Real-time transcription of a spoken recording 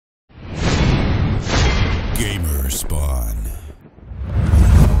GamerSpawn.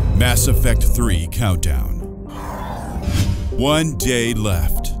 Mass Effect 3 Countdown. 1 day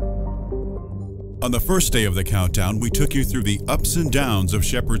left. On the first day of the countdown, we took you through the ups and downs of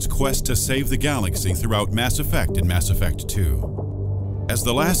Shepard's quest to save the galaxy throughout Mass Effect and Mass Effect 2. As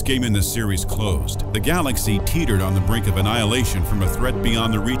the last game in this series closed, the galaxy teetered on the brink of annihilation from a threat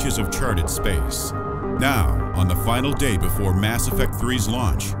beyond the reaches of charted space. Now, on the final day before Mass Effect 3's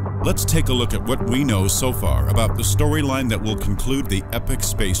launch, let's take a look at what we know so far about the storyline that will conclude the epic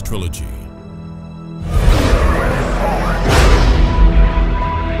space trilogy.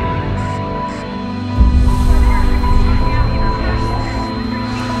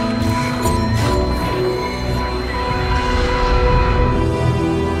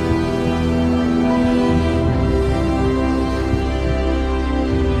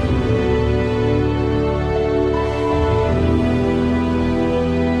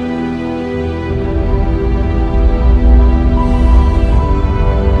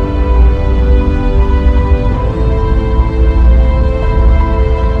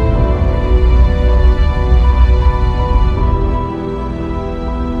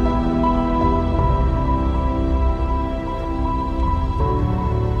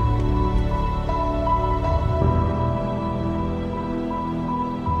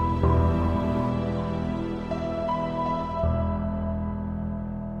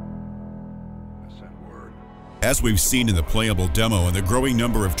 As we've seen in the playable demo and the growing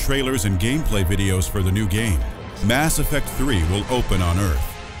number of trailers and gameplay videos for the new game, Mass Effect 3 will open on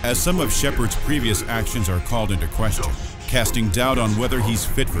Earth, as some of Shepard's previous actions are called into question. Casting doubt on whether he's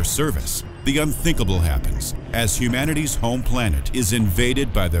fit for service, the unthinkable happens as humanity's home planet is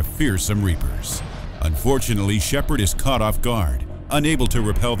invaded by the fearsome Reapers. Unfortunately, Shepard is caught off guard, unable to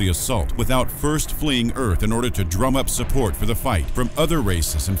repel the assault without first fleeing Earth in order to drum up support for the fight from other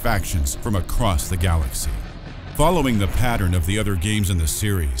races and factions from across the galaxy. Following the pattern of the other games in the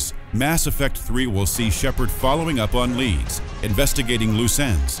series, Mass Effect 3 will see Shepard following up on leads, investigating loose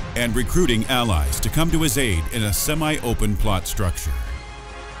ends, and recruiting allies to come to his aid in a semi-open plot structure.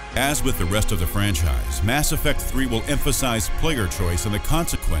 As with the rest of the franchise, Mass Effect 3 will emphasize player choice and the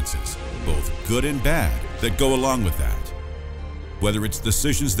consequences, both good and bad, that go along with that. Whether it's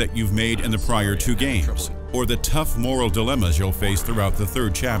decisions that you've made in the prior 2 games, or the tough moral dilemmas you'll face throughout the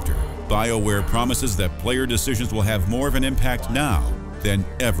 3rd chapter, BioWare promises that player decisions will have more of an impact now than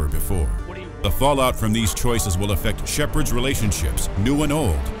ever before. The fallout from these choices will affect Shepard's relationships, new and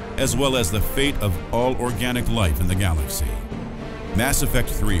old, as well as the fate of all organic life in the galaxy. Mass Effect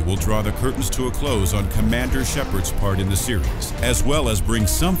 3 will draw the curtains to a close on Commander Shepard's part in the series, as well as bring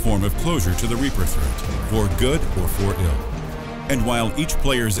some form of closure to the Reaper threat, for good or for ill. And while each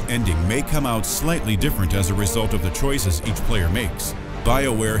player's ending may come out slightly different as a result of the choices each player makes,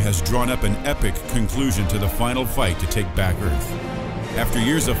 BioWare has drawn up an epic conclusion to the final fight to take back Earth. After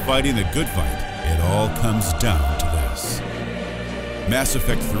years of fighting the good fight, it all comes down to this. Mass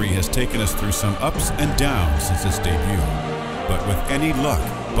Effect 3 has taken us through some ups and downs since its debut, but with any luck,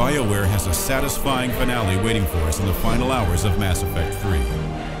 BioWare has a satisfying finale waiting for us in the final hours of Mass Effect 3.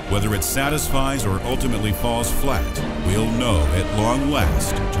 Whether it satisfies or ultimately falls flat, we'll know at long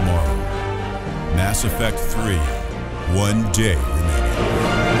last tomorrow. Mass Effect 3, 1 day remaining.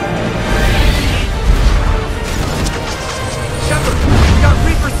 Shepard, we got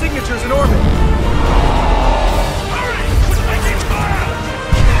Reaper signatures in orbit!